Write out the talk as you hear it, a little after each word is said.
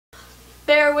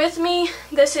Bear with me.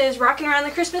 This is Rockin' Around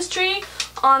the Christmas Tree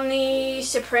on the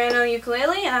soprano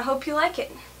ukulele, and I hope you like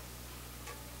it.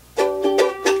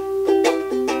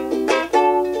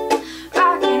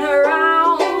 Rockin'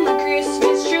 around the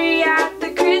Christmas tree at the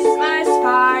Christmas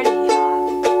party.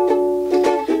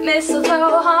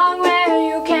 Mistletoe hung where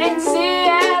you can see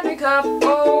every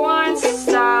couple wants to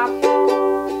stop.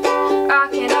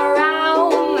 Rockin'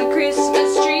 around the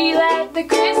Christmas tree, let the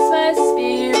Christmas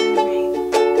spirit ring.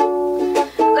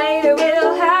 Later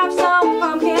we'll have some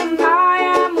pumpkin pie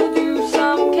and we'll do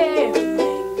some caroling.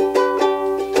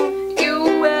 You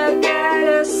will get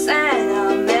a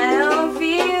sentimental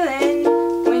feeling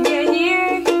when you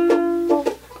hear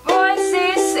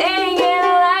voices singing,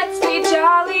 let's be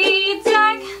jolly,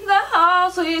 deck the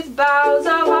halls with boughs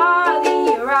of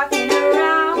holly. Rocking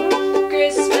around the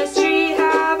Christmas tree,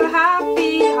 have a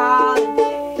happy holiday.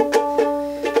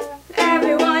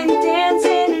 Everyone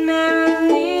dancing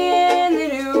merrily in the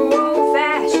new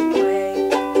old-fashioned way.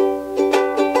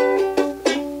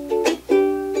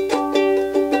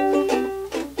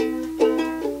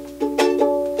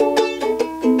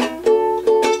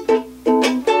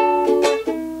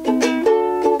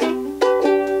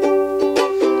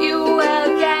 You will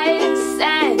get a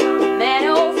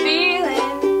sentimental feeling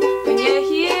when you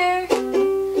hear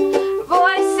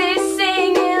voices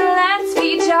singing, let's be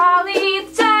jolly,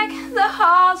 deck the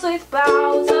halls with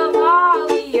boughs of